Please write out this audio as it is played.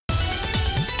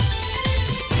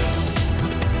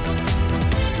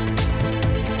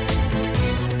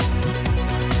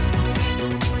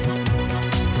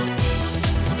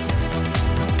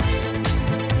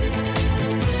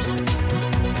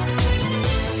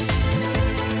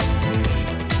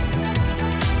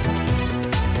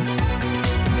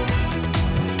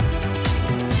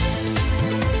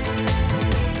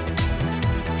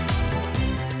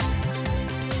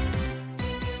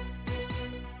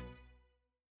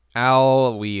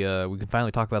Al, we can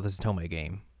finally talk about this Atome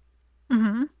game.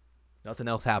 Hmm. Nothing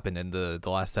else happened in the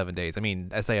last 7 days. I mean,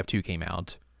 SAF2 came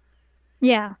out,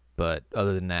 Yeah. but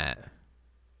other than that,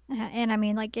 And I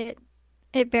mean, like it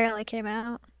barely came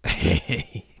out.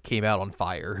 it came out on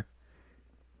fire.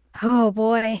 Oh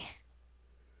boy.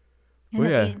 Well, End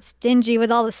up yeah. being stingy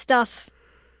with all the stuff.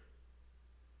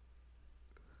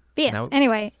 But yes, Now,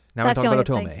 anyway, now we that's talk the about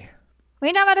only thing. Atome.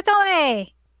 We know about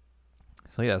Atome!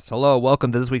 So yes, hello,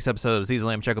 welcome to this week's episode of Season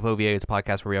Lamb Check Up OVA. It's a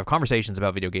podcast where we have conversations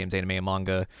about video games, anime, and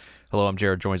manga. Hello, I'm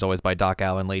Jared, joined as always by Doc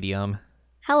Al and Lady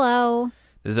Hello.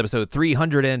 This is episode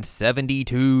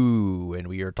 372, and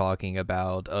we are talking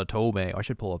about Atome. I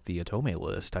should pull up the Atome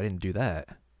list. I didn't do that.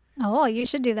 Oh, you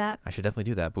should do that. I should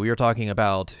definitely do that. But we are talking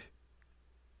about.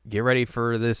 Get ready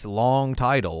for this long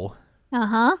title.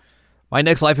 Uh-huh. My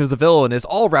next life as a villain is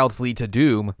All Routes Lead to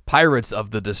Doom, Pirates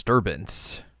of the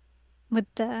Disturbance. With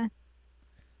the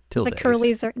Tildes.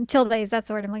 curlies or tildes, that's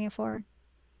the word I'm looking for.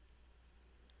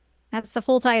 That's the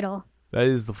full title. That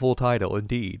is the full title,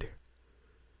 indeed.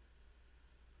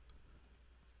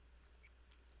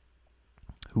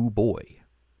 Ooh boy.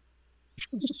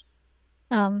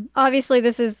 Obviously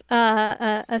this is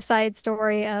a side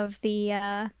story of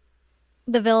the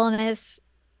Villainess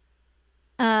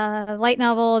light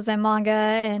novels and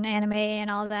manga and anime and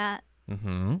all that.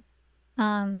 Mm-hmm.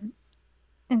 Um,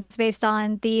 and it's based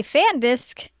on the fan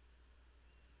disc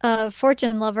of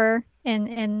Fortune Lover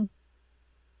in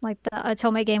like the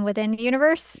Otome game within the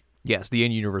universe. Yes, the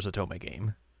in-universe Atome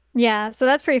game. Yeah, so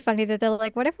that's pretty funny that they're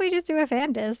like, what if we just do a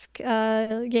fan disc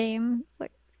game? It's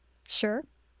like, sure,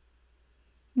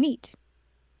 neat.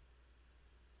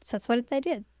 So that's what they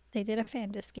did. They did a fan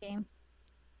disc game.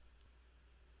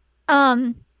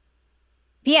 Um,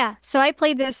 yeah, so I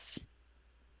played this,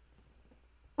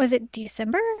 was it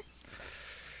December?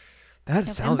 That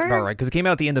sounds about November? right, because it came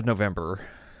out at the end of November.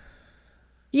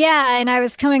 Yeah, and I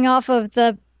was coming off of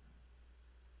the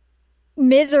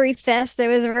misery fest that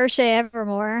was Verche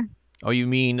Evermore. Oh, you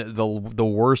mean the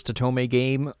worst Atome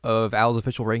game of Al's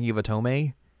official ranking of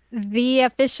Atome? The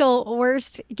official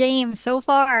worst game so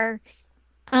far.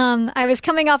 I was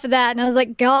coming off of that and I was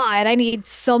like, God, I need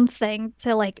something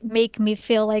to like make me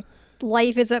feel like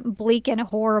life isn't bleak and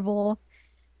horrible.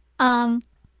 Um,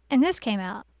 and this came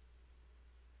out.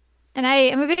 And I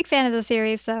am a big fan of the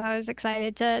series, so I was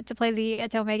excited to play the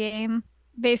Atome game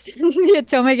based on the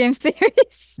Atome game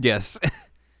series. Yes.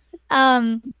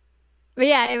 Um, but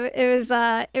yeah,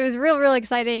 it was real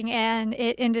exciting and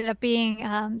it ended up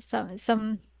being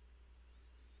some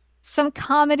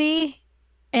comedy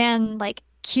and like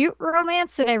cute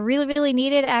romance that I really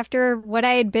needed after what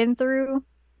I had been through.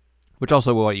 Which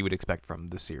also what you would expect from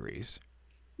the series.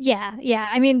 Yeah.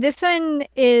 I mean, this one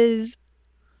is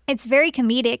it's very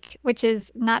comedic, which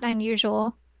is not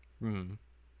unusual. Hmm.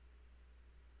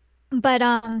 But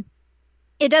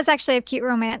it does actually have cute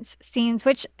romance scenes,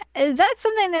 which that's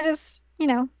something that is,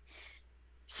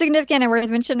 significant and worth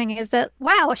mentioning is that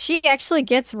wow, she actually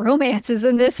gets romances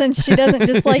in this and she doesn't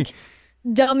just like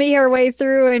dummy her way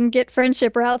through and get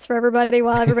friendship routes for everybody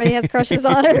while everybody has crushes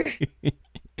on her.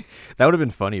 That would have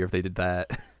been funnier if they did that.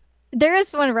 There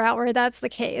is one route where that's the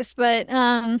case, but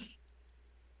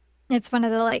it's one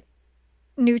of the like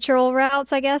neutral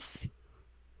routes, I guess.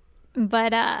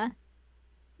 But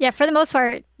yeah, for the most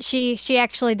part, she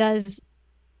actually does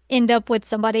end up with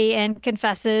somebody and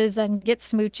confesses and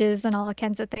gets smooches and all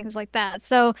kinds of things like that.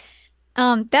 So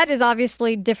that is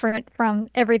obviously different from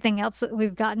everything else that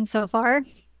we've gotten so far.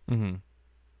 Mm-hmm.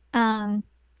 Um,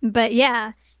 but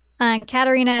yeah,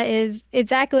 Katarina is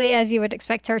exactly as you would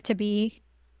expect her to be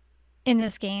in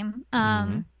this game.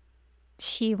 Mm-hmm.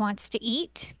 She wants to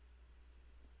eat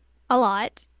a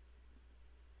lot.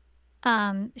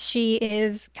 She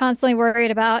is constantly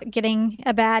worried about getting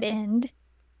a bad end.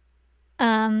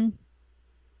 Um,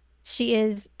 she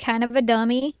is kind of a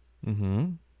dummy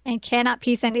Mm-hmm. and cannot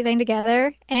piece anything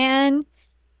together. And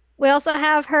we also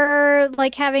have her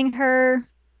like having her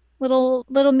little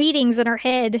meetings in her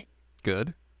head,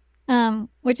 Good.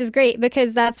 which is great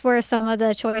because that's where some of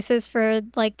the choices for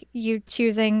like you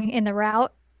choosing in the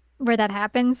route where that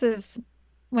happens is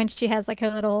when she has like her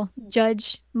little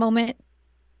judge moment It's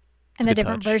a and the good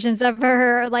different touch. versions of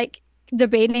her like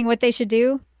debating what they should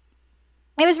do.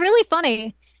 It was really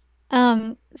funny.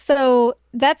 So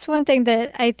that's one thing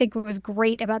that I think was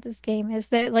great about this game is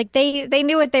that like they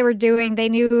knew what they were doing. They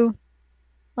knew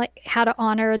like how to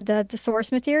honor the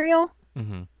source material.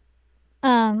 Mm-hmm.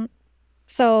 Um,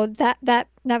 so that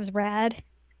was rad.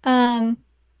 Um,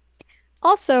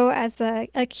 Also as a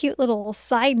cute little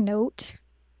side note,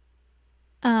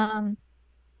 um,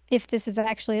 if this is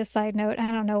actually a side note.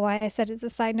 I don't know why I said it's a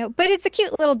side note, but it's a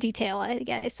cute little detail,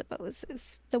 I suppose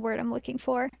is the word I'm looking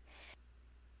for.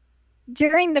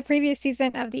 During the previous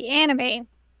season of the anime,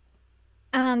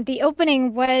 the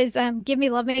opening was Give Me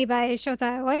Love Me by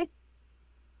Shota Aoi,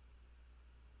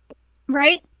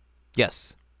 right?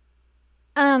 Yes.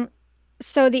 Um,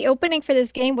 so the opening for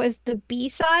this game was the B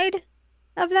side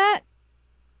of that,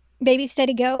 Baby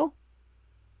Steady Go.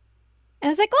 And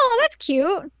I was like, oh, that's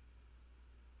cute.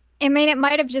 I mean, it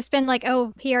might have just been like,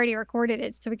 oh, he already recorded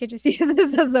it, so we could just use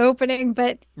this as the opening.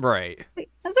 But Right. I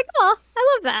was like, oh,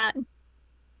 I love that.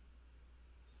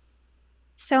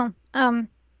 So,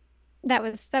 that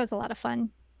was a lot of fun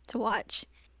to watch.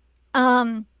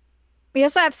 Um, we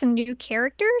also have some new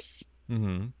characters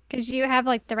Mm-hmm. because you have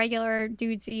like the regular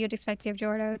dudes that you'd expect to have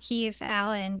Jordo, Keith,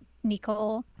 Alan,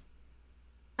 Nicole.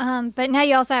 But now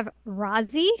you also have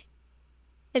Razi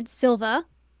and Silva,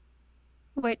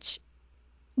 which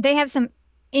they have some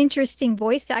interesting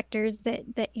voice actors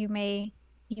that you may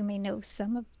know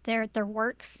some of their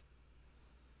works.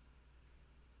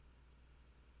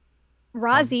 Um,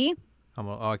 Razi,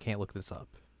 I can't look this up.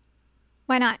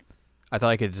 why not? I thought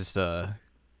I could just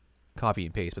copy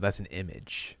and paste, but that's an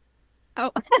image.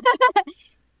 Oh,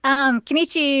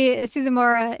 Kenichi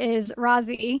Suzumura is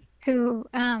Razi, who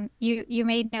you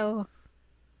may know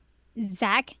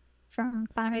Zach from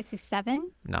Final Fantasy VII.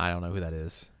 No, I don't know who that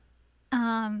is.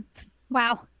 Um,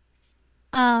 wow.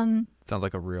 Um, Sounds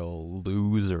like a real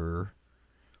loser.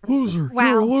 Loser, you're a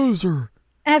wow. loser.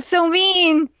 That's so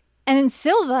mean. And then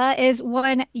Silva is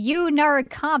one Yu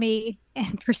Narukami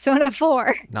in Persona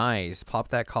 4. Nice. Pop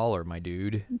that collar, my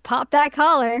dude. Pop that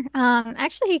collar.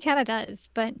 Actually he kind of does,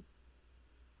 but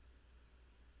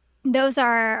those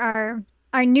are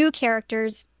our new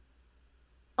characters.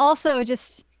 Also,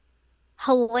 just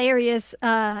hilarious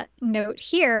note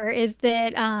here is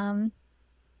that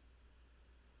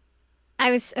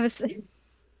I was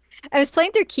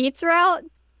playing through Keith's route,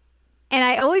 and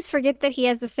I always forget that he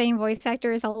has the same voice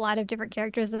actor as a lot of different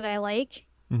characters that I like.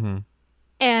 Mm-hmm.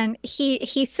 And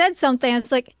he said something. I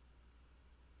was like,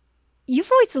 "You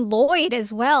voice Lloyd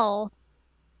as well."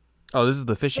 Oh, this is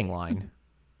the fishing line.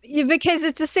 Because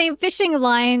it's the same fishing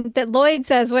line that Lloyd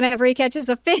says whenever he catches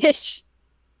a fish.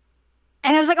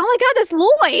 And I was like, oh my God, that's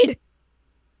Lloyd.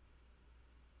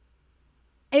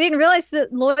 I didn't realize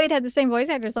that Lloyd had the same voice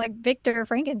actors like Victor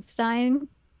Frankenstein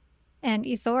and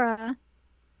Isora, There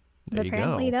but you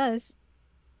apparently he go. does.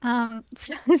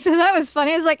 So that was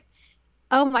funny. I was like,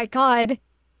 oh my God,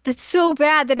 that's so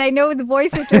bad that I know the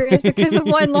voice actor is because of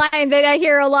one line that I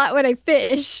hear a lot when I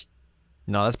fish.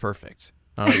 No, that's perfect.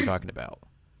 I know what you're talking about.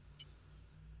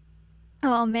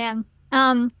 Oh man.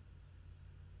 Um,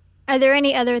 are there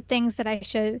any other things that I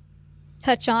should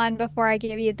touch on before I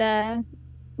give you the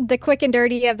quick and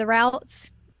dirty of the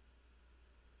routes?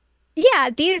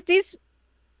 Yeah, these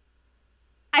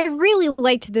I really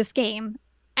liked this game.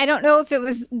 I don't know if it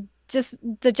was just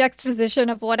the juxtaposition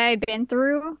of what I had been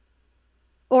through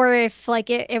or if like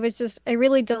it was just a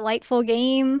really delightful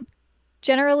game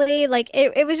generally. Like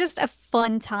it was just a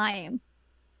fun time.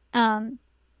 Um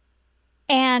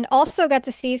and also got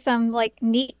to see some like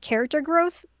neat character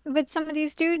growth with some of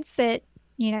these dudes that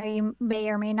you may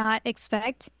or may not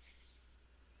expect.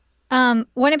 One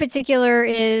in particular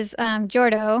is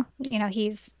Jordo.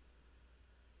 He's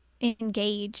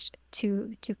engaged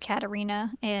to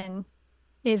Katarina and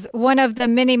is one of the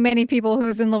many, many people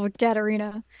who's in love with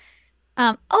Katarina.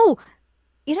 Oh,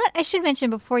 you know what I should mention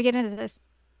before we get into this?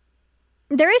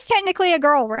 There is technically a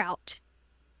girl route.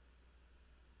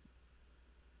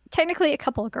 Technically a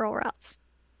couple of girl routes.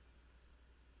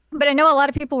 But I know a lot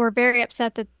of people were very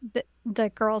upset that the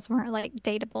girls weren't like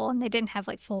dateable and they didn't have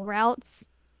like full routes.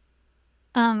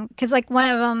 Because like one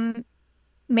of them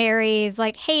marries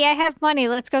like, hey, I have money,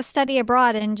 let's go study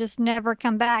abroad and just never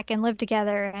come back and live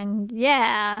together. And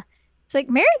yeah, it's like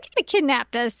Mary kind of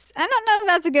kidnapped us. I don't know if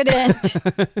that's a good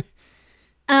end.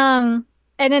 Um,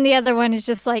 and then the other one is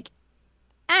just like,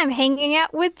 I'm hanging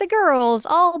out with the girls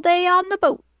all day on the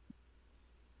boat.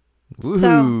 So,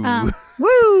 Woohoo.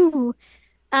 woo.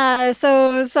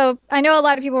 So I know a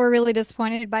lot of people were really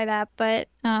disappointed by that, but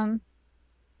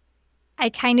I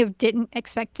kind of didn't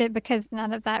expect it because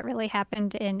none of that really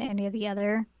happened in any of the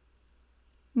other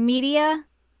media.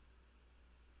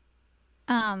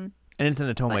 Um, And it's an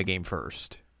but Otome game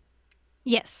first.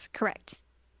 yes, correct.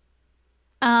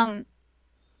 Um,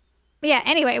 but yeah,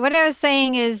 anyway, what I was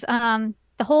saying is the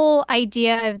whole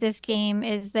idea of this game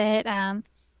is that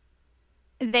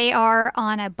they are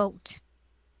on a boat.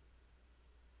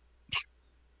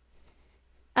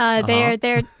 Uh huh.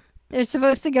 They're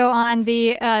supposed to go on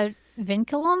the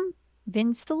Vinculum,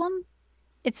 Vinculum.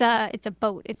 It's a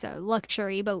boat. It's a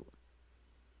luxury boat.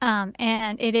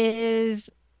 And it is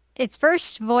its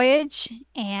first voyage,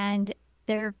 and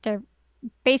they're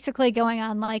basically going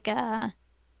on like a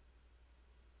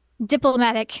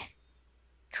diplomatic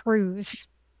cruise.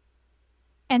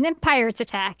 And then pirates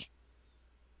attack.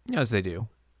 As they do.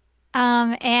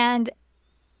 And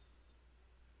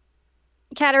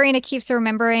Katarina keeps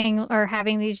remembering or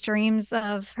having these dreams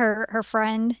of her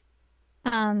friend,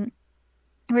 um,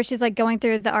 where she's like going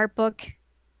through the art book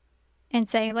and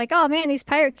saying like, "Oh man, these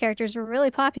pirate characters were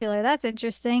really popular. That's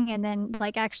interesting." And then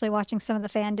like actually watching some of the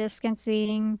fan disc and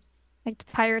seeing like the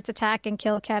pirates attack and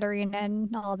kill Katarina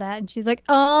and all that. And she's like,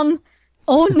 oh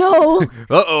no,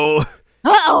 Uh-oh.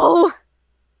 uh-oh.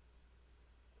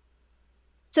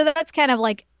 So that's kind of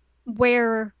like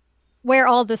where where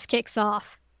all this kicks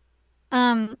off.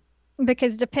 Um,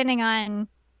 because depending on,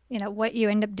 what you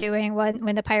end up doing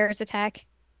when the pirates attack,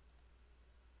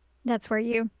 that's where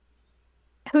you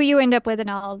who you end up with and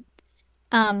all.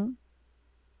 Um,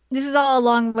 this is all a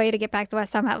long way to get back to what I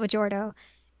was talking about with Jordo.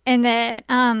 And that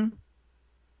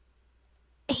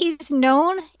he's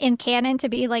known in canon to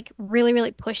be like really,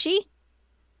 really pushy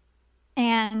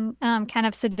and kind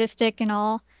of sadistic and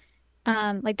all.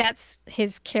 Like that's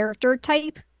his character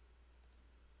type.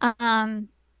 Um,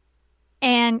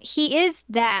 and he is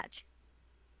that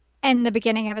in the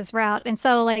beginning of his route. And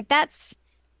so like that's,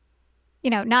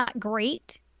 not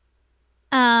great.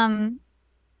 Um,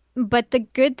 but the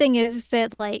good thing is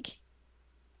that like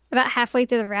about halfway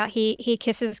through the route he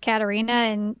kisses Katarina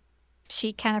and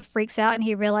she kind of freaks out and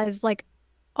he realizes like,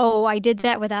 oh, I did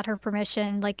that without her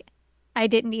permission. Like I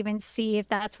didn't even see if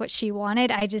that's what she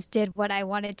wanted. I just did what I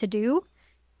wanted to do.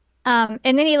 And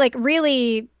then he like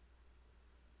really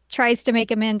tries to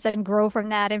make amends and grow from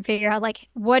that and figure out like,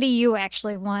 what do you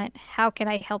actually want? How can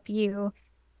I help you?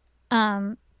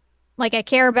 Um, like I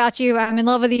care about you, I'm in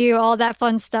love with you, all that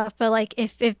fun stuff. But like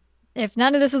if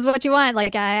none of this is what you want,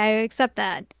 like I accept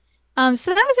that.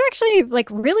 So that was actually like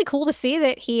really cool to see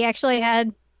that he actually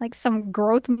had like some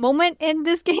growth moment in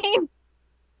this game.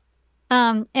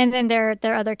 And then their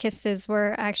other kisses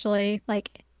were actually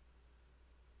like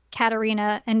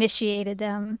Katarina initiated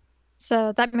them.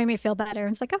 So that made me feel better.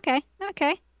 It's like, okay,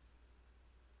 okay.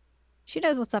 She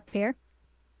knows what's up here.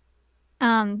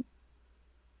 Um,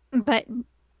 but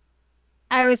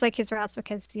I always like his routes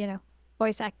because,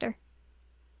 voice actor.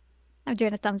 I'm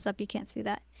doing a thumbs up. You can't see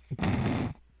that.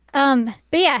 But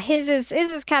yeah, his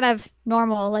is kind of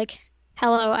normal. Like,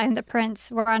 hello, I'm the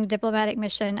prince. We're on a diplomatic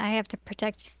mission. I have to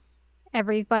protect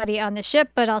everybody on the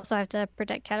ship, but also have to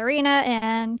protect Katarina,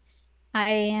 and I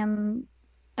am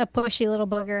a pushy little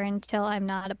booger until I'm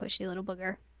not a pushy little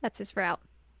booger. That's his route.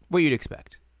 What you'd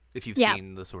expect if you've Yeah.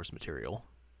 seen the source material.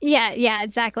 Yeah, yeah,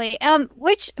 exactly.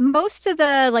 Which most of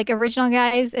the like original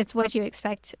guys, it's what you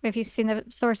expect if you've seen the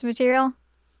source material.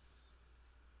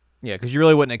 Yeah, because you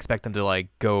really wouldn't expect them to like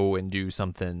go and do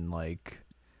something like,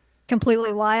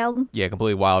 Completely wild. yeah,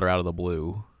 completely wild or out of the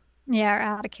blue. Yeah, or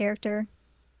out of character.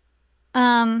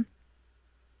 Um,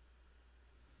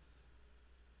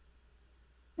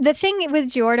 the thing with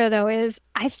Giordo though is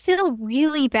I feel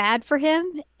really bad for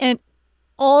him and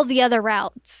all the other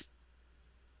routes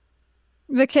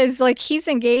because like he's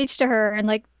engaged to her and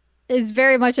like is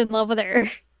very much in love with her.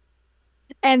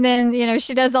 And then,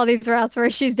 she does all these routes where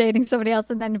she's dating somebody else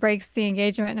and then breaks the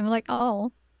engagement. And I'm like,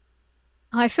 oh,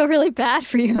 I feel really bad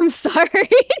for you. I'm sorry.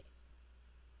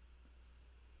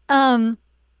 Um,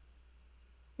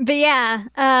 but yeah,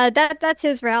 that's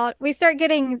his route. We start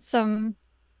getting some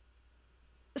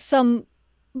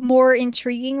more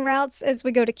intriguing routes as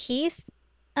we go to Keith.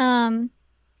 Um,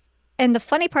 and the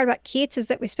funny part about Keith's is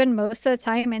that we spend most of the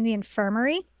time in the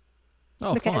infirmary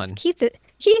Oh, because fun. Keith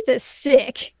is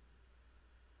sick.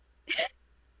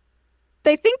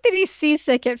 They think that he's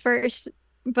seasick at first,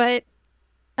 but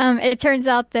it turns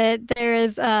out that there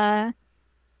is a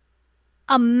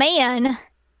man.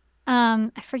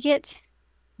 I forget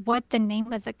what the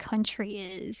name of the country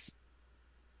is.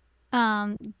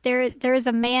 There is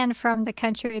a man from the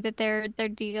country that they're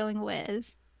dealing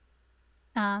with.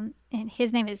 And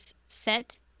his name is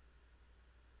Set.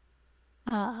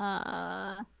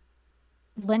 Uh,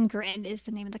 Lindgren is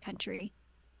the name of the country.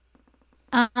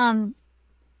 Um,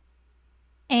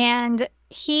 and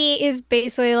he is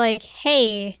basically like,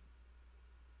 hey,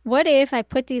 what if I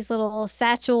put these little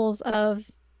satchels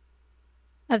of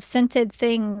scented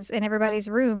things in everybody's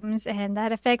rooms and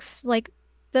that affects like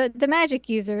the magic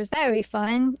users? That would be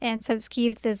fun. And since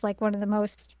Keith is like one of the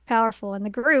most powerful in the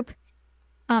group,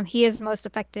 he is most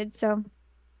affected, so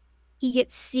he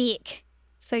gets sick.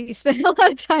 So you spend a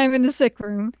lot of time in the sick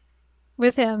room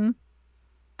with him.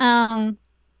 Um,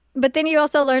 But then you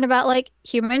also learn about like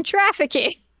human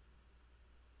trafficking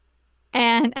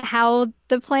and how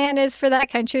the plan is for that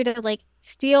country to like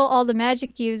steal all the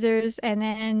magic users and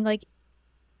then like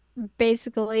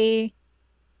basically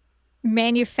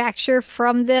manufacture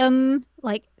from them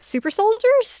like super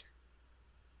soldiers,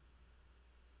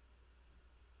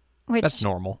 That's which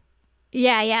normal.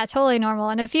 yeah, totally normal.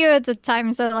 And a few of the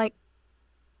times they're like,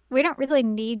 we don't really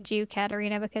need you,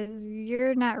 Katarina, because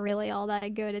you're not really all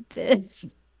that good at this.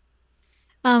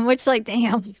 Which like,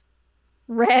 damn,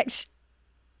 wrecked.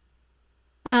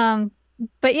 Um,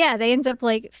 but yeah, they end up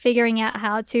like figuring out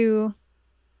how to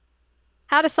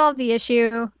solve the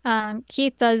issue.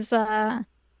 Keith does a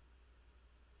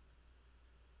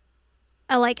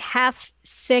like half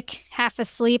sick, half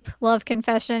asleep love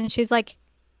confession. She's like,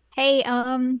 "Hey,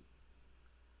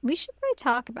 we should probably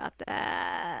talk about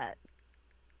that.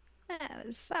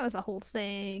 That was a whole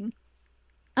thing."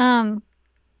 Um,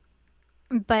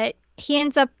 but he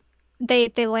ends up they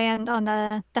land on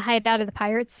the hideout of the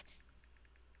pirates.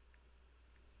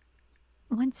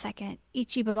 One second,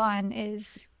 Ichiban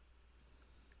is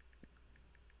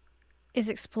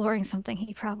exploring something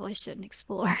he probably shouldn't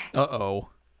explore. Uh-oh.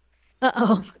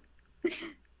 Uh-oh.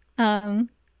 Um,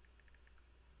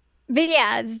 but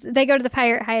yeah, they go to the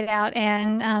pirate hideout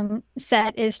and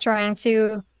Set is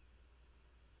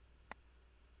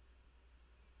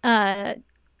uh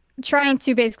trying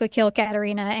to basically kill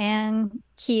Katarina and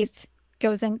Keith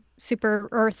goes in super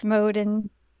Earth mode and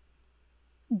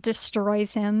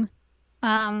destroys him.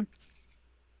 Um,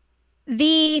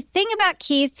 the thing about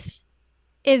Keith's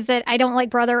is that I don't like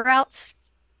brother routes.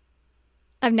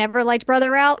 I've never liked brother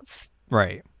routes.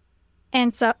 Right.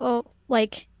 And so,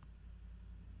 like,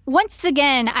 once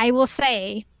again, I will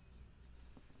say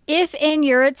if in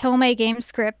your Otome game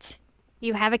script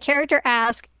you have a character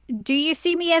ask, do you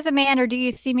see me as a man or do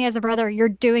you see me as a brother? You're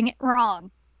doing it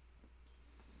wrong.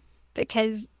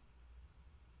 Because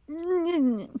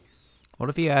What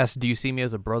if he asked, do you see me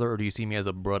as a brother or do you see me as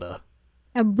a brudda?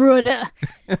 a brother.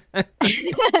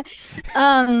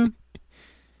 um,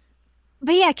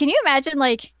 but yeah, can you imagine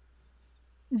like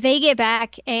they get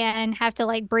back and have to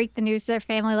like break the news to their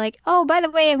family, like, oh, by the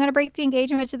way, I'm gonna break the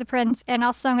engagement to the prince, and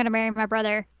also I'm gonna marry my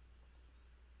brother.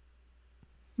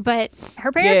 But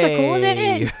her parents are cool with it,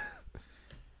 Yay!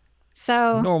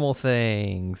 so Normal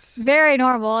things. very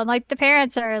normal. And like the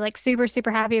parents are like super,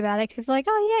 super happy about it because like,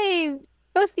 oh yay,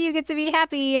 both of you get to be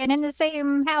happy and in the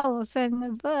same house,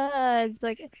 and it's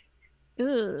like,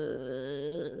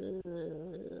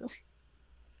 ugh.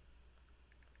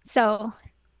 So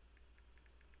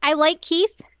I like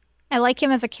Keith. I like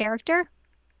him as a character.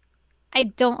 I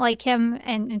don't like him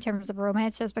in terms of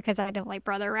romance just because I don't like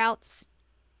brother routes.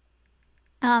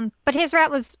 But his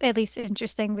route was at least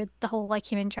interesting with the whole like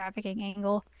human trafficking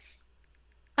angle.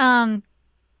 Um,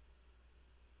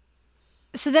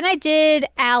 so then I did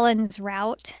Alan's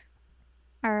route,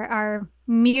 our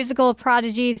musical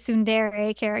prodigy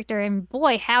tsundere character, and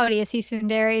boy, howdy is he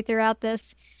tsundere throughout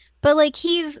this. But like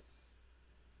he's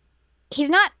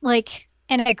not like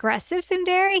an aggressive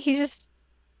tsundere. He just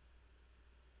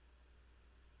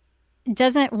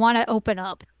doesn't want to open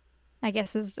up, I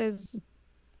guess is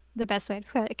the best way to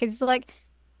put it. Because he's like,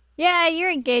 yeah,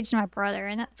 you're engaged to my brother,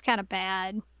 and that's kind of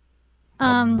bad.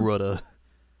 My Um, brudda.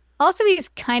 Also he's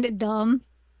kind of dumb,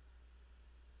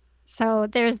 so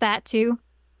there's that too.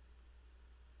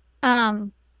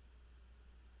 Um,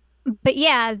 but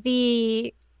yeah,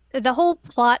 the whole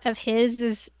plot of his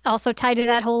is also tied to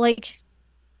that whole like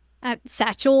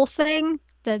satchel thing,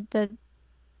 the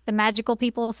magical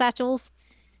people satchels.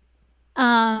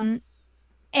 Um,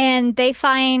 and they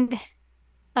find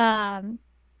um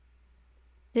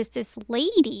this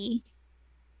lady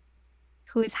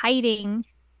who is hiding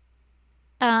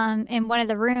in one of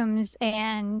the rooms,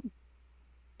 and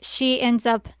she ends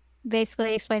up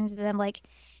basically explaining to them like,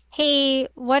 hey,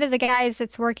 one of the guys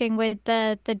that's working with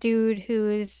the dude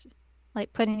who's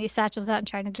like putting these satchels out and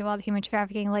trying to do all the human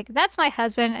trafficking, like that's my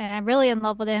husband and I'm really in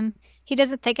love with him. He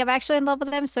doesn't think I'm actually in love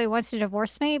with him, so he wants to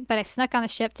divorce me, but I snuck on the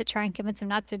ship to try and convince him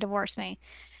not to divorce me.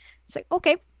 It's like,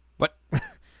 okay, What?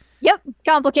 yep,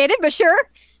 complicated, but sure.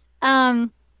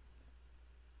 Um,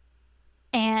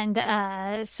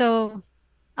 and so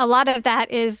a lot of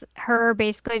that is her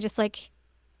basically just like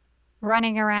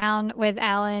running around with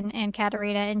Alan and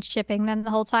Katarina and shipping them the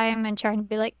whole time and trying to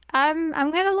be like, I'm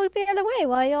gonna look the other way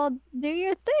while y'all do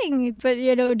your thing, but do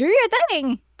your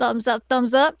thing. Thumbs up,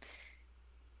 thumbs up.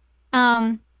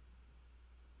 Um,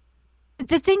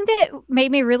 the thing that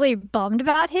made me really bummed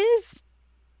about his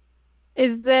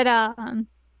is that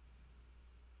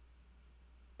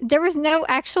there was no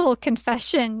actual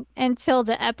confession until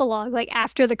the epilogue, like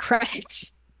after the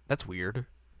credits. That's weird.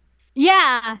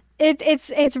 Yeah,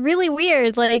 it's really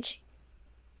weird. Like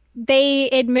they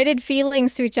admitted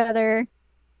feelings to each other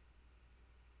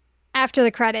after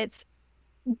the credits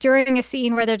during a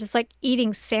scene where they're just like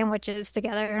eating sandwiches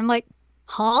together. And I'm like,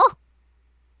 huh?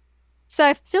 So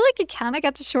I feel like it kind of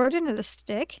got the short end of the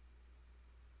stick,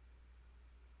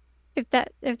 if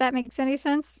that makes any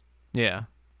sense. Yeah.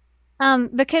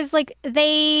 Because like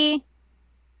they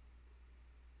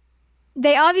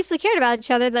obviously cared about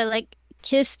each other. They like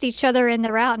kissed each other in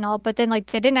the route and all, but then like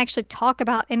they didn't actually talk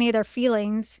about any of their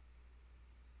feelings.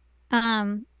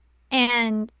 Um,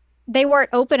 and they weren't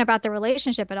open about the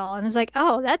relationship at all. And it's like,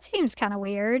 oh, that seems kind of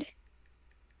weird.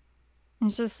 And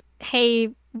it's just, hey,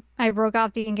 I broke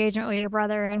off the engagement with your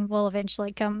brother, and we'll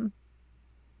eventually come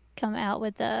out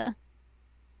with the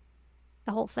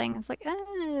whole thing. It's like,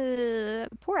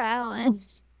 poor Alan.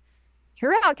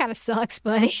 Your out kind of sucks,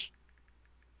 buddy.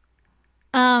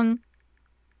 Um,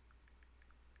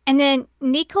 and then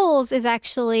Nichols is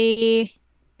actually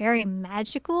very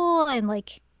magical and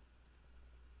like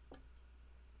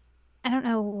I don't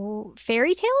know,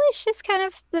 fairy tale-ish is kind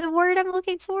of the word I'm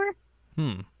looking for.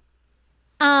 Hmm.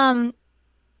 Um,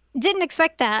 didn't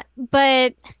expect that,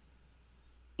 but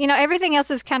everything else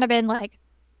has kind of been like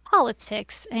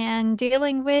politics and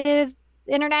dealing with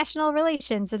international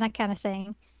relations and that kind of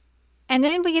thing. And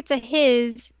then we get to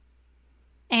his,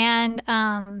 and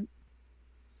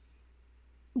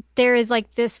there is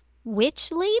like this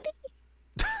witch lady,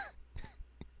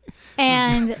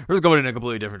 and We're going in a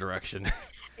completely different direction.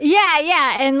 yeah,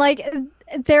 yeah, and like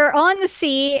they're on the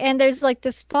sea, and there's like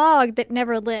this fog that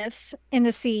never lifts in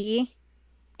the sea,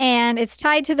 and it's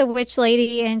tied to the witch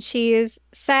lady, and she is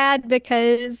sad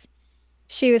because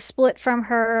she was split from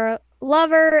her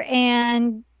lover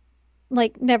and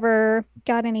like never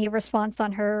got any response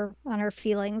on her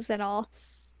feelings at all.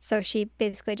 So she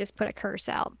basically just put a curse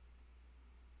out.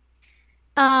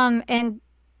 And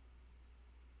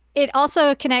it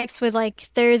also connects with like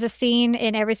there's a scene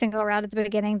in every single round at the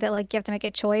beginning that like you have to make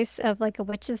a choice of like a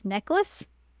witch's necklace.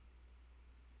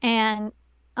 And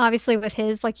obviously with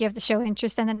his, like you have to show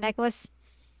interest in the necklace.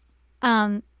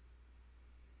 Um,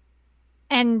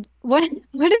 and one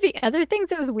of the other things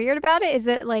that was weird about it is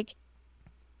that like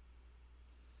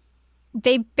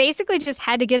they basically just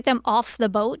had to get them off the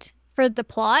boat for the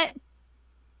plot.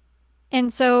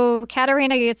 And so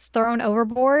Katarina gets thrown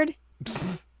overboard.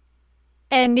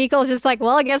 And Nicole's just like,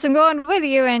 well, I guess I'm going with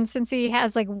you. And since he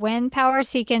has like wind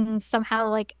powers, he can somehow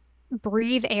like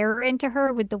breathe air into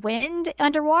her with the wind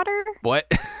underwater. What?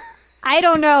 I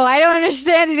don't know. I don't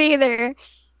understand it either.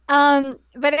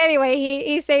 But anyway,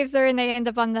 he saves her and they end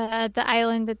up on the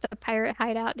island that the pirate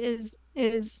hideout is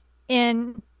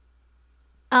in.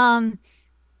 Um,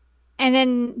 and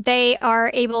then they are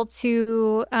able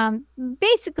to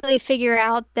basically figure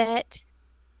out that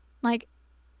like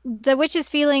the witch's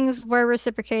feelings were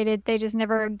reciprocated. They just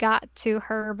never got to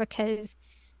her because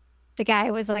the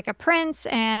guy was like a prince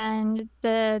and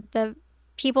the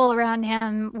people around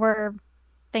him were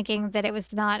thinking that it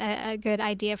was not a good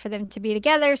idea for them to be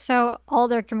together. So all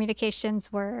their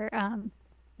communications were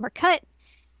cut.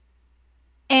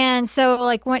 And so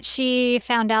like once she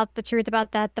found out the truth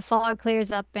about that, the fog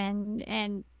clears up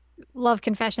and love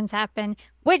confessions happen.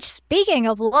 Which speaking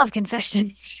of love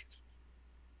confessions,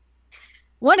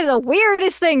 one of the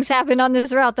weirdest things happened on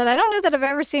this route that I don't know that I've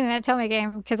ever seen in a Atome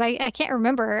game because I can't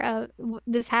remember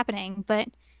this happening. But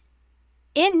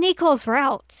in Nicole's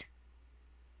route,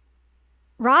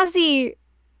 Rozzy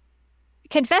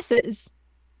confesses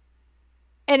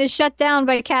and is shut down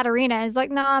by Katarina. It's like,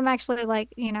 no, I'm actually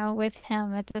like, with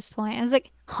him at this point. I was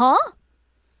like, huh?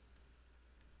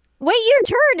 Wait your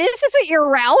turn. This isn't your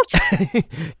route.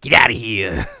 Get out of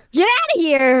here. Get out of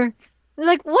here.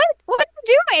 Like, what are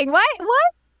you doing? What?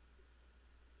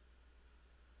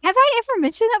 Have I ever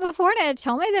mentioned that before in an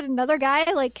Atome that another guy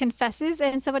like confesses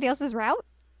in somebody else's route?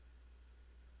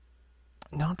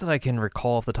 Not that I can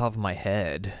recall off the top of my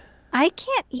head. I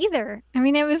can't either. I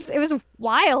mean, it was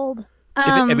wild.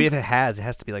 I mean, if it has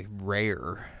to be like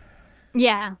rare.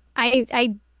 Yeah,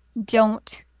 I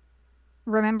don't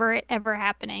remember it ever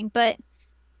happening, but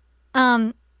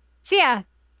um, so yeah,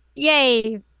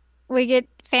 yay, we get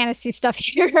fantasy stuff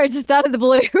here just out of the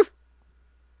blue.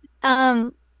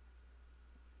 Um,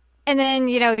 and then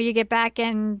you get back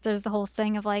and there's the whole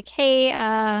thing of like, hey,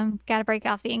 gotta break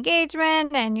off the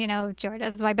engagement, and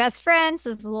Jorda's my best friend,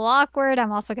 so it's a little awkward.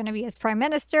 I'm also going to be his prime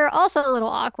minister, also a little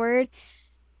awkward.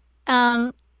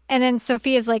 Um, and then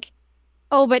Sophia's like,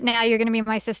 oh, but now you're going to be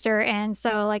my sister. And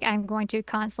so, like, I'm going to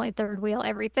constantly third wheel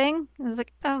everything. I was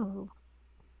like, oh,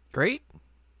 Great.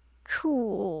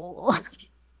 cool.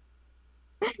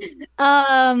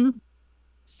 Um,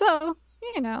 so,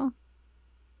 you know,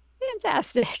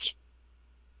 fantastic.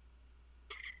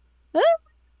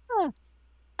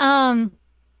 Um,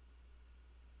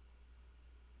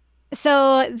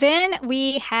 so then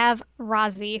we have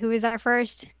Razi, who is our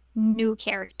first new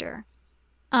character.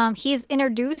 He's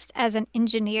introduced as an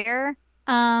engineer,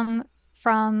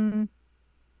 from,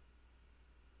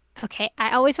 okay,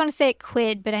 I always want to say it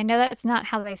Quid, but I know that's not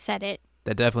how they said it.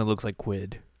 That definitely looks like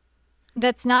Quid.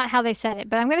 That's not how they said it,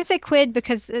 but I'm going to say Quid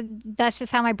because that's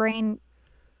just how my brain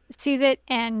sees it,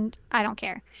 and I don't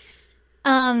care.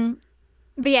 Um,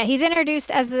 but yeah, he's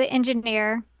introduced as the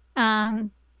engineer.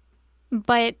 Um,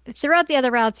 but throughout the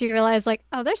other routes, you realize like,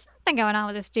 oh, there's something going on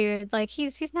with this dude. Like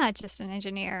he's not just an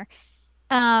engineer.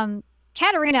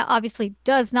 Katarina obviously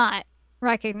does not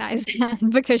recognize that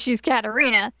because she's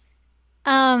Katarina.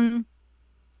 Um,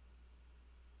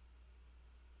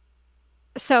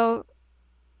 so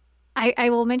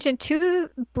I will mention two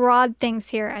broad things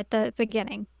here at the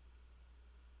beginning.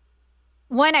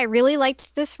 One, I really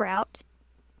liked this route.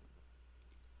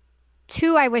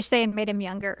 Two, I wish they had made him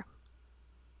younger.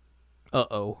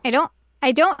 Uh-oh. I don't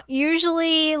I don't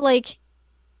usually like,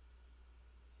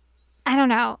 I don't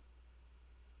know.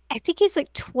 I think he's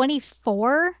like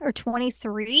 24 or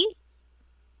 23.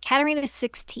 Katarina's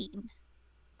 16.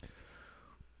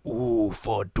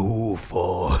 Oofa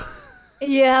doofa.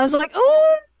 Yeah, I was like,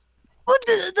 oh,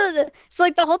 so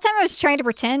like the whole time I was trying to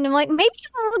pretend, I'm like, maybe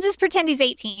we'll just pretend he's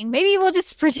 18. Maybe we'll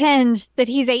just pretend that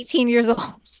he's 18 years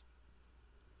old.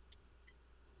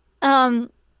 Um,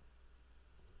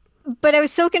 but I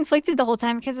was so conflicted the whole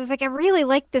time because I was like, I really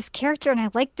like this character and I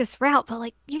like this route, but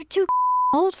like, you're too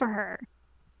old for her.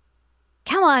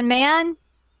 Come on, man.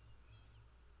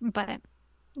 But,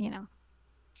 you know.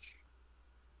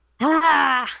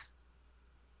 Ah.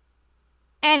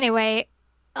 Anyway,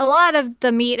 a lot of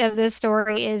the meat of this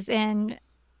story is in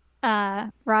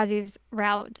Razi's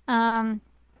route.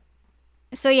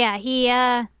 So yeah, he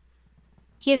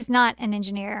is not an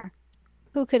engineer.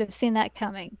 Who could have seen that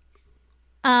coming?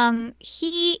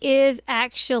 He is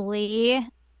actually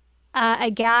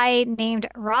a guy named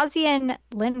Razian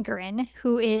Lindgren,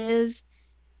 who is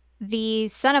the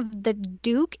son of the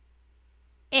Duke,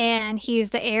 and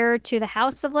he's the heir to the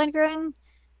House of Lindgren.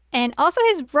 And also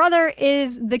his brother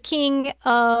is the king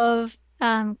of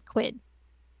Quid.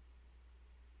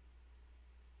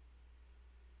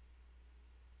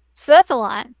 So that's a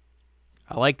lot.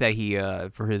 I like that he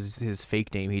for his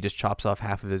fake name, he just chops off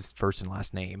half of his first and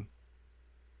last name.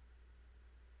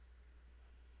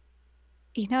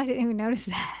 You know, I didn't even notice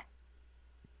that.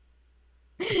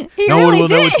 He No one really will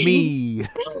know it's did. me.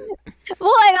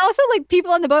 Well, and also like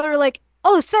people on the boat are like,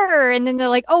 "Oh, sir," and then they're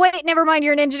like, "Oh, wait, never mind,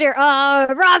 you're an engineer."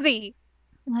 Rozzy.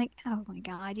 I'm like, "Oh my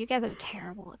God, you guys are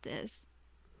terrible at this."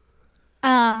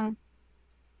 Um,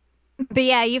 but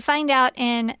yeah, you find out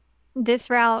in this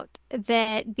route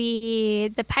that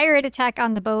the pirate attack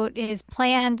on the boat is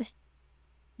planned,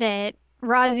 that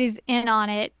Rozzy's in on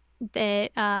it,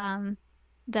 that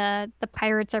the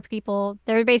pirates are people.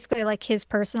 They're basically like his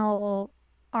personal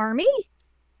army.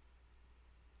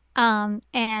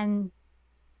 And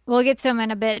we'll get to him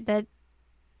in a bit, but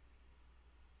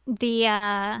the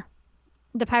uh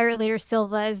the pirate leader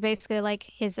Silva is basically like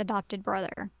his adopted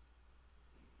brother.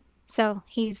 So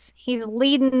he's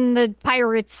leading the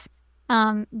pirates,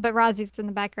 but Rozzy's in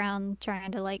the background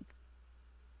trying to like,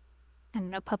 I don't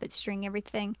know, puppet string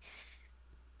everything.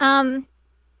 Um,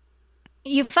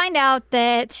 you find out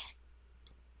that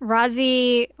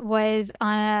Rozzy was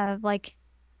on a like,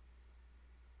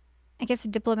 I guess, a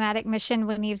diplomatic mission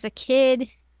when he was a kid.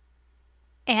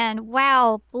 And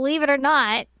wow, believe it or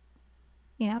not,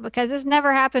 because this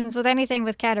never happens with anything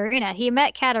with Katarina. He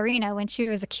met Katarina when she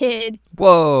was a kid.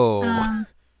 Whoa. Um,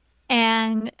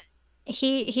 and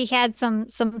he had some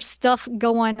stuff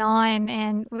going on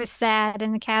and was sad,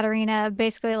 and Katarina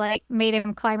basically like made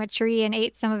him climb a tree and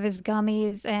ate some of his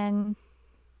gummies and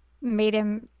made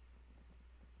him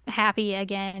happy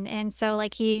again. And so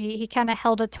like he kind of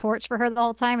held a torch for her the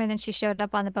whole time, and then she showed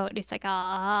up on the boat and he's like,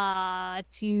 "Ah,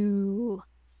 it's you."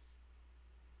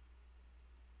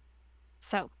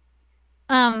 So,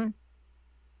 um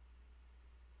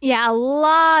yeah, a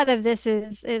lot of this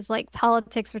is like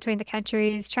politics between the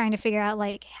countries, trying to figure out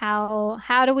like how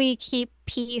do we keep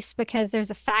peace because there's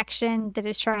a faction that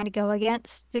is trying to go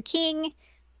against the king.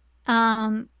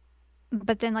 Um,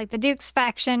 but then like the Duke's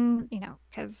faction,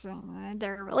 because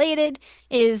they're related,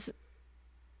 is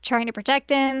trying to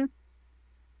protect him.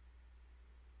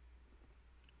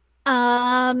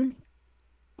 Um,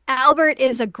 Albert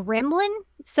is a gremlin,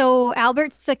 so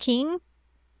Albert's the king,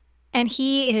 and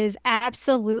he is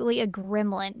absolutely a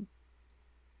gremlin.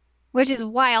 which is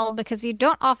wild because you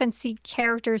don't often see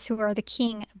characters who are the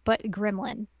king but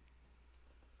gremlin.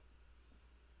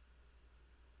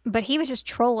 But he was just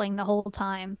trolling the whole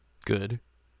time. Good.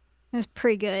 It was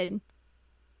pretty good.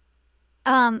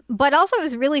 But also it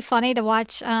was really funny to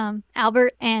watch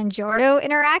Albert and Jordo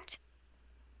interact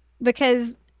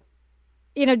because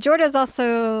Jordo's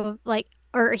also like,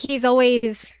 or he's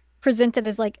always presented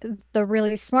as like the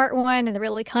really smart one and the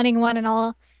really cunning one and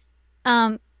all.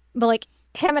 Um, but like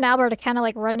him and Albert are kind of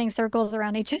like running circles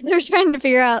around each other trying to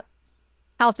figure out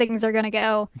how things are gonna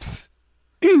go.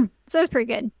 So it's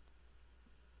pretty good.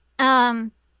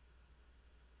 Um,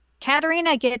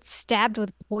 Katarina gets stabbed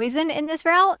with poison in this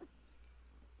route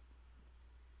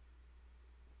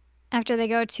after they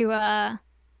go to a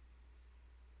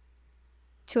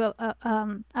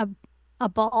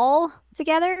ball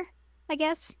together, I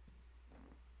guess.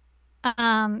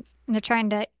 And they're trying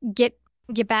to get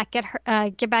back at her,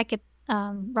 get back at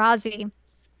Rozzy,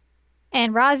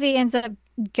 and Rozzy ends up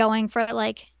going for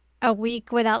like a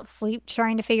week without sleep,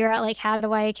 trying to figure out like how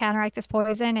do I counteract this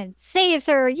poison, and saves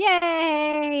her.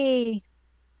 Yay!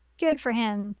 Good for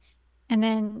him. And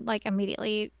then like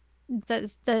immediately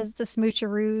does the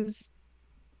smoocheroos.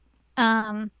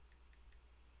 Um,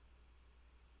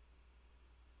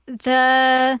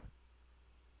 the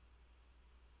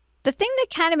the thing that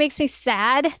kind of makes me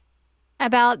sad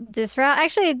about this route,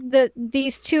 actually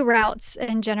these two routes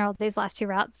in general, these last two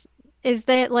routes, is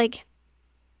that like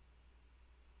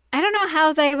I don't know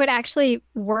how they would actually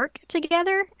work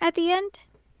together at the end.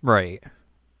 Right.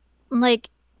 Like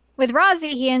with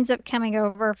Rozzy, he ends up coming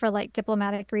over for like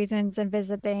diplomatic reasons and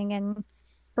visiting and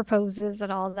proposes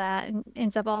and all that, and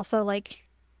ends up also like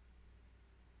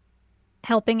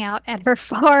helping out at her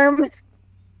farm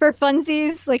for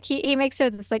funsies. Like he makes her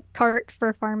this like cart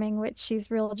for farming, which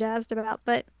she's real jazzed about.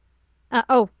 But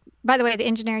oh, by the way, the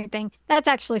engineering thing, that's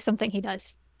actually something he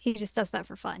does. He just does that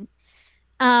for fun.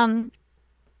 Um,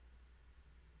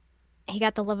 he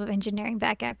got the love of engineering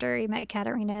back after he met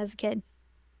Katarina as a kid.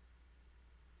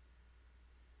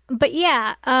 But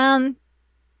yeah,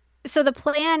 so the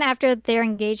plan after their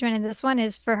engagement in this one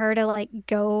is for her to like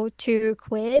go to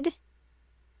Quid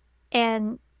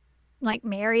and like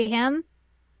marry him.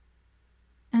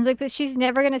 I was like, but she's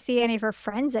never gonna see any of her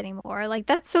friends anymore. Like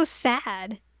that's so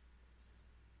sad.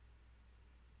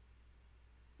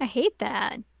 I hate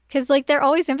that. Because like they're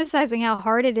always emphasizing how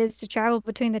hard it is to travel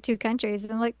between the two countries.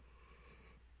 And I'm like,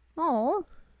 oh,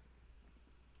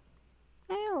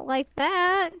 I don't like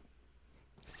that.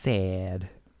 Sad.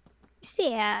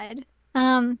 Sad.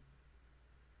 Um,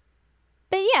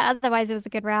 but yeah, otherwise it was a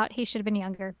good route. He should have been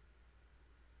younger.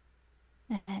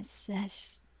 That's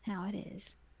just how it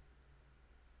is,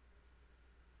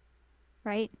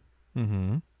 right?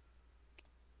 Mm-hmm.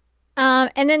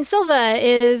 And then Silva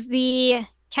is the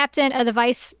captain of the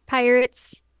Vice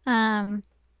Pirates.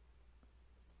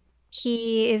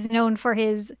 He is known for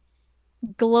his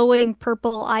glowing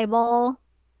purple eyeball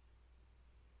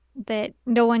that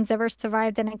no one's ever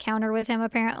survived an encounter with him,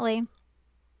 apparently.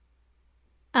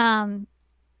 Um,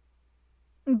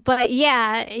 but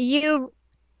yeah, you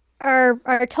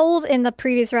are told in the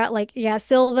previous route, like, yeah,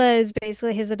 Silva is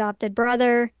basically his adopted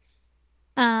brother.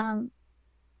 Um,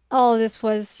 all of this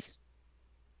was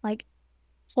like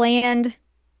planned.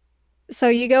 So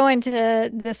you go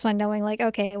into this one knowing like,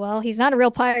 okay, well, he's not a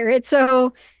real pirate,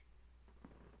 so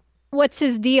what's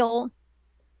his deal?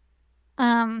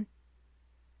 Um,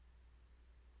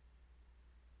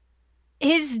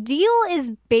 his deal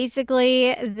is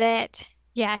basically that,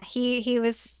 yeah, he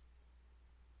was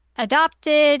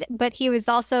adopted, but he was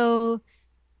also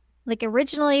like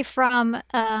originally from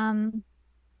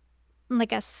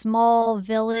like a small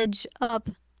village up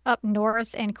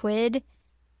north in Quid,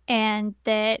 and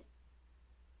that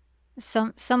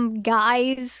some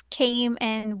guys came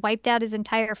and wiped out his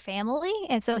entire family,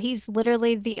 and so he's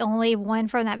literally the only one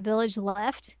from that village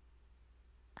left,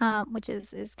 which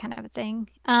is kind of a thing.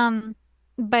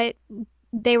 But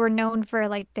they were known for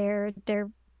like their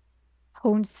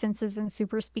honed senses and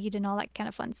super speed and all that kind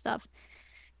of fun stuff.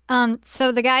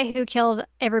 So the guy who killed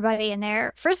everybody in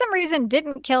there, for some reason,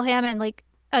 didn't kill him and like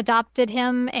adopted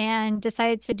him and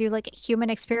decided to do like a human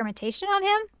experimentation on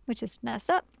him, which is messed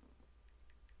up.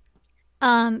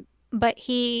 But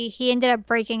he ended up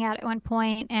breaking out at one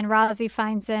point, and Rozzy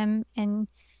finds him, and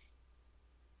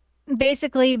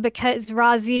basically because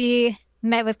Rozzy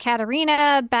met with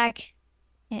Katarina back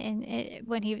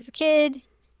when he was a kid,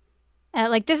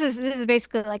 like this is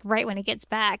basically like right when he gets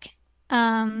back.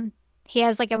 Um, he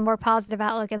has like a more positive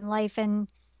outlook in life and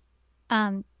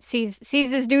sees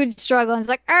this dude struggle and is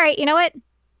like, all right, you know what?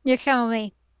 You're coming with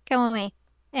me. Come with me.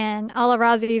 And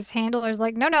Alarazi's handler's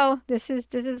like, no, no, this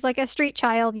is like a street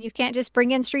child. You can't just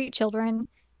bring in street children.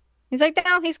 He's like,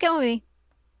 no, he's going with me.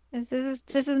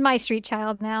 This is my street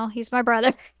child now. He's my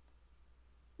brother.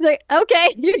 Like,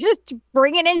 okay, you're just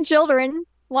bringing in children.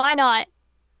 Why not?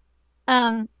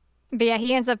 Um, but yeah,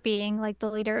 he ends up being like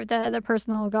the leader of the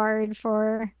personal guard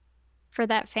for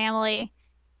that family.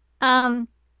 Um,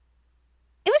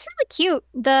 it was really cute,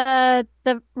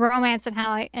 the romance and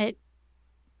how it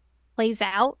plays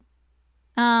out.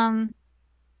 Um,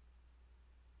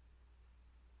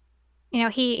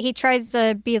 he tries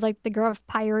to be like the gruff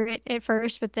pirate at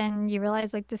first, but then you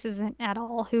realize like this isn't at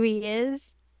all who he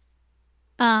is.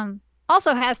 Um,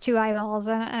 Also has two eyeballs.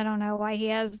 I don't know why he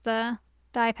has the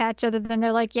eye patch other than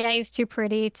they're like, yeah, he's too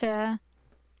pretty to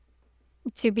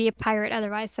be a pirate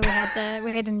otherwise, so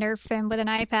we had to nerf him with an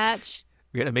eye patch.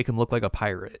 We got to make him look like a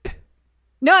pirate.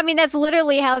 No, I mean that's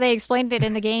literally how they explained it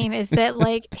in the game is that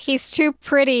like he's too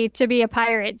pretty to be a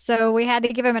pirate, so we had to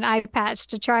give him an eye patch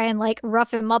to try and like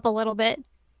rough him up a little bit.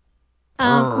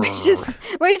 Which is Arr.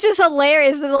 which is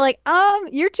hilarious. They're like,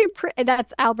 you're too pretty.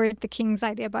 That's Albert the King's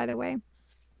idea, by the way.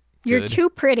 You're Good. too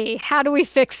pretty. How do we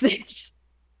fix this?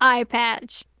 Eye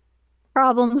patch.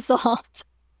 Problem solved.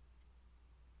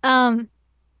 Um,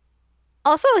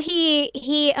 Also he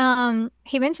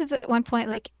mentions at one point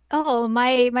like, oh,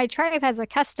 my tribe has a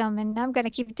custom and I'm gonna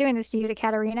keep doing this to you to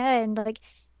Katarina and like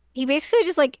he basically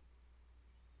just like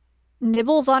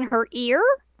nibbles on her ear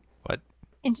What?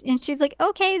 and she's like,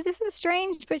 okay, this is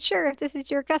strange, but sure, if this is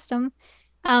your custom.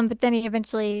 But then he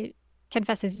eventually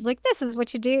confesses, he's like, this is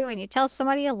what you do, and you tell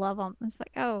somebody you love them. It's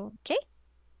like, oh, okay,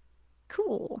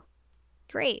 cool,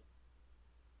 great.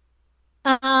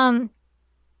 Um,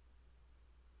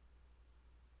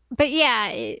 but yeah,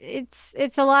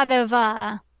 it's a lot of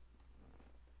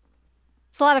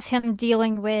it's a lot of him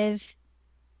dealing with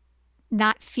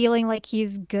not feeling like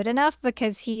he's good enough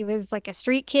because he was like a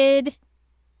street kid.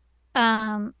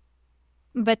 Um,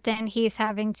 but then he's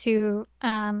having to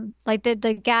like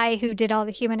the guy who did all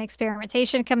the human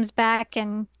experimentation comes back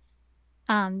and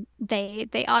they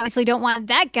obviously don't want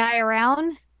that guy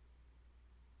around.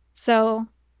 So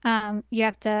you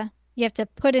have to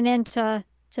put an end to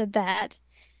that.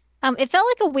 It felt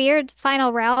like a weird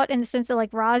final route in the sense that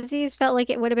like Razi's felt like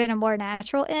it would have been a more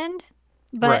natural end,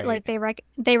 but Right. like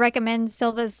they recommend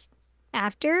Silva's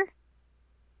after.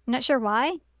 I'm not sure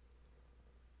why.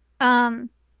 Um,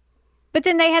 but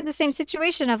then they had the same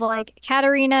situation of like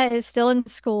Katarina is still in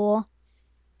school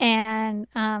and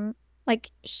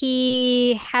like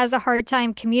he has a hard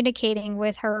time communicating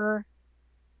with her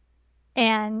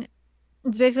and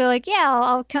it's basically like, yeah,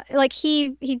 I'll come. Like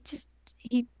he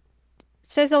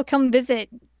says he'll come visit,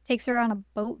 takes her on a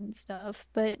boat and stuff,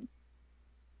 but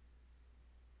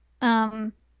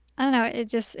um I don't know,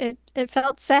 it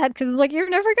felt sad because like you're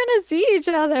never gonna see each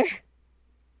other.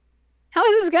 How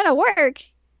is this gonna work?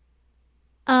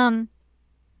 Um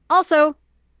Also,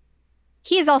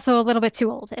 he's also a little bit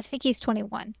too old. I think he's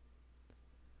 21.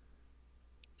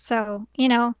 So,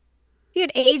 if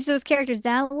you'd aged those characters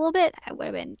down a little bit, I would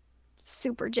have been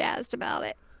super jazzed about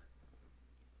it.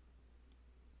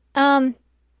 Um,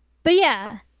 but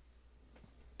yeah,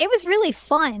 it was really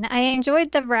fun. I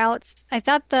enjoyed the routes. I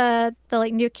thought the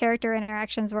like new character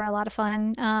interactions were a lot of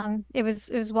fun. It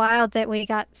was wild that we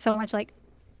got so much like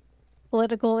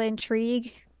political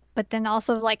intrigue, but then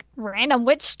also like random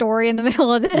witch story in the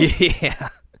middle of this. Yeah.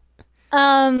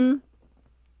 Um,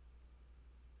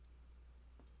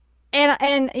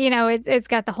 and it's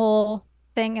got the whole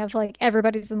thing of like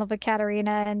everybody's in love with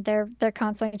Katarina and they're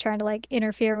constantly trying to like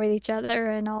interfere with each other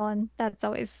and all, and that's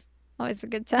always a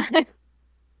good time.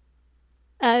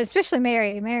 Especially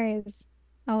Mary. Mary is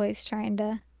always trying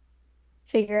to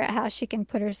figure out how she can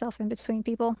put herself in between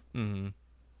people. Hmm.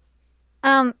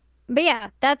 Um, but yeah,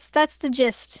 that's the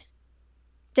gist.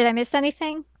 Did I miss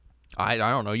anything? I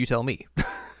don't know. You tell me.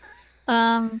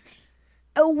 Um,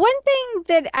 One thing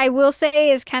that I will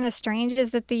say is kind of strange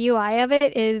is that the UI of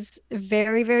it is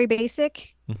very, very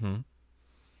basic. Hmm.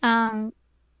 Um,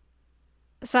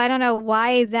 so I don't know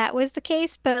why that was the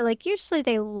case, but like usually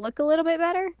they look a little bit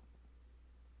better,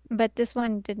 but this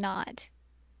one did not.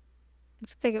 I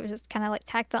think it was just kind of like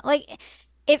tacked on. Like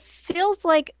it feels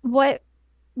like what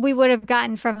we would have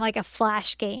gotten from like a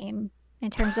Flash game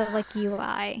in terms of like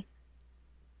UI.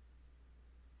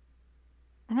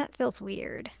 And that feels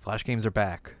weird. Flash games are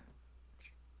back.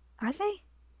 Are they?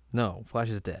 No, Flash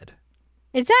is dead.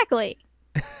 Exactly.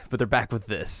 But they're back with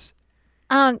this.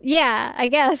 Yeah, I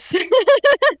guess.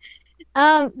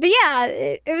 But yeah,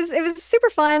 it was super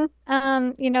fun.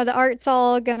 The art's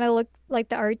all gonna look like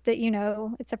the art that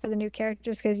except for the new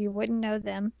characters because you wouldn't know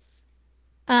them.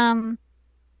 Um,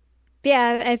 But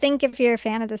yeah, I think if you're a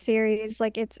fan of the series,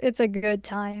 like it's a good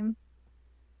time.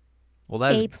 Well,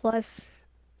 A plus.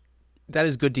 that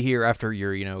is good to hear after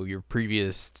your your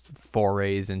previous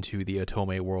forays into the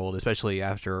Otome world, especially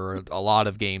after a lot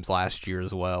of games last year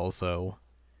as well. So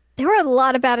There were a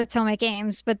lot of bad Atomic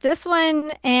games, but this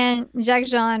one and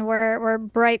Jagjan were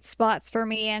bright spots for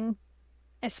me, and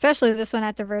especially this one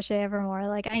at Diversity Evermore.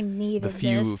 Like I the needed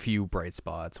few this. few bright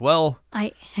spots. Well,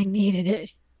 I needed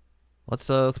it. let's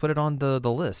put it on the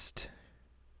list.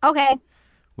 Okay.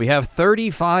 We have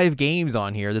 35 games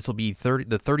on here. This will be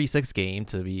the 36th game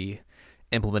to be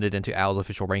implemented into Al's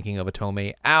official ranking of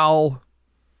Otome. Al,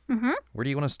 Mm-hmm. where do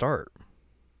you want to start?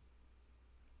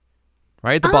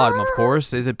 Right at the bottom, of Uh,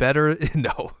 course. Is it better?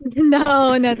 No.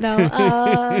 no, no,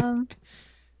 no.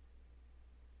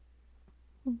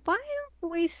 Why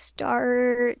don't we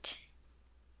start?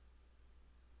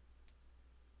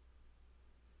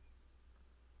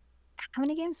 How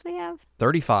many games do we have?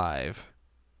 35.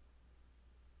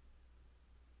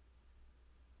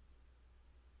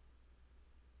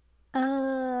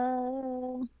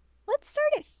 Uh, let's start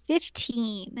at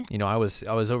 15. I was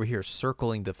over here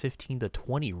circling the 15 to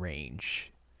 20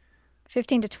 range.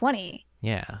 15 to 20.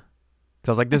 Yeah. So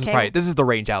I was like, Okay, this is the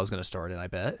range I was going to start in, I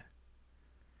bet.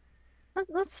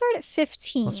 let's start at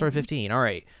Let's start at 15. 15. All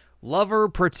right. Lover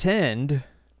Pretend.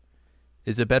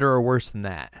 Is it better or worse than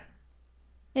that?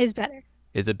 Is better.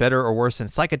 Is it better or worse than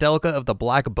Psychedelica of the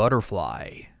Black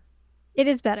Butterfly? It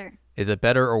is better. Is it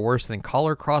better or worse than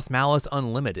Collar Cross Malice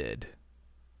Unlimited?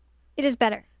 It is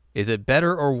better. Is it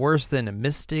better or worse than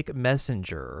Mystic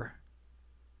Messenger?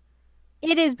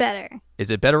 It is better. Is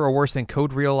it better or worse than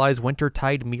Code Realize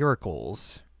Wintertide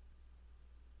Miracles?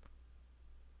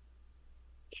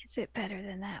 Is it better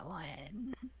than that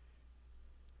one?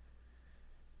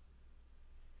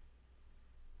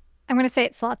 I'm going to say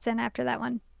it slots in after that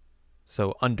one.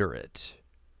 So under it.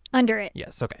 Under it.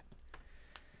 Yes, okay.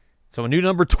 So a new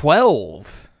number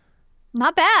 12.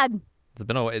 Not bad.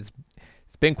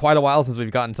 It's been quite a while since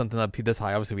we've gotten something up this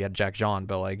high. Obviously we had Jack John,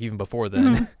 but like even before then.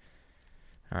 Mhm.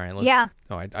 All right, let's Yeah.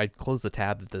 Oh, I closed the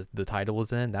tab that the title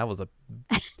was in. That was a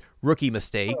rookie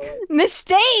mistake.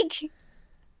 Mistake.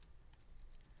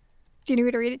 Do you need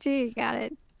me to read it to you? You got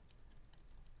it.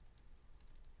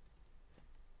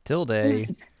 Tilde. This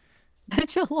is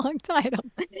such a long title.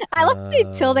 I love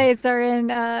how tildes are in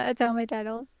Atome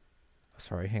titles.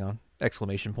 Sorry, hang on.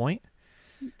 Exclamation point.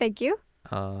 Thank you.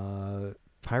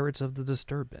 Pirates of the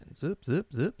Disturbance. Oops,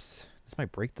 oops, oops. This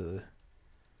might break the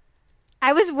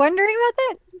I was wondering about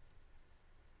that.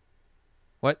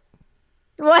 What?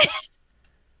 What?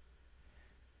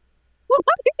 Why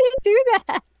did you do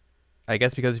that? I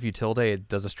guess because if you tilde, it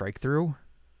does a strike through.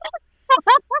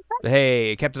 But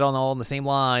hey, it kept it all in the same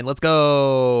line. Let's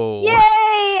go. Yay!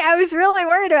 I was really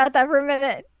worried about that for a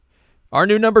minute. Our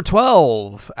new number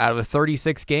 12 out of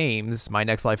 36 games. My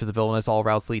Next Life is a Villainess. All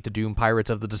routes lead to Doom. Pirates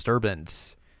of the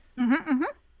Disturbance. Mm-hmm.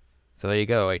 So there you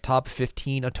go. A top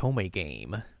 15 Otome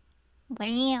game.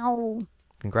 Wow.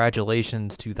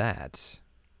 Congratulations to that.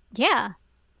 Yeah.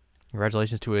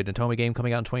 Congratulations to an Otome game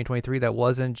coming out in 2023 that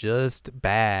wasn't just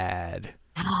bad.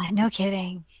 Ah, no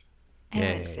kidding.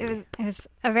 It was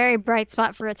a very bright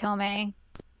spot for Atome.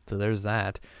 So there's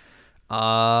that.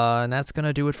 And that's going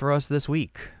to do it for us this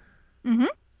week. Mm-hmm.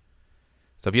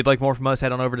 So if you'd like more from us,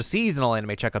 head on over to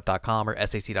seasonalanimecheckup.com or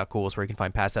sac.cool where you can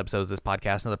find past episodes of this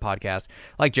podcast and other podcasts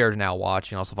like Jared Now Watch.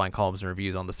 You can also find columns and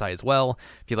reviews on the site as well.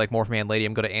 If you'd like more from Ann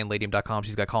Ladium, go to annladium.com.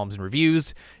 She's got columns and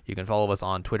reviews. You can follow us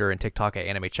on Twitter and TikTok at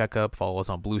Anime Checkup. Follow us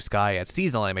on Blue Sky at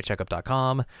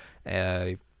seasonalanimecheckup.com.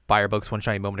 Buy our books, One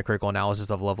Shiny Moment of Critical Analysis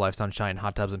of Love, Life, Sunshine,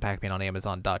 Hot Tubs, and Pac-Man on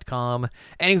Amazon.com.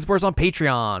 And you can support us on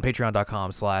Patreon,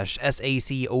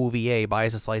 patreon.com/SACOVA. Buy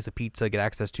us a slice of pizza, get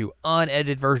access to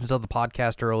unedited versions of the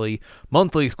podcast early,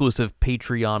 monthly exclusive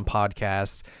Patreon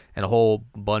podcasts, and a whole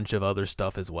bunch of other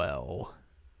stuff as well.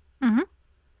 Mm-hmm.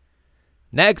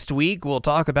 Next week, we'll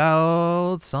talk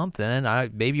about something.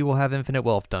 Maybe we'll have Infinite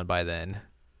Wealth done by then.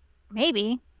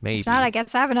 Maybe. Maybe. If not, I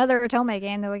guess I have another Atome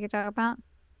game that we could talk about.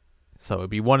 So it'd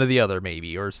be one or the other,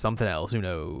 maybe, or something else. Who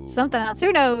knows? Something else.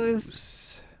 Who knows?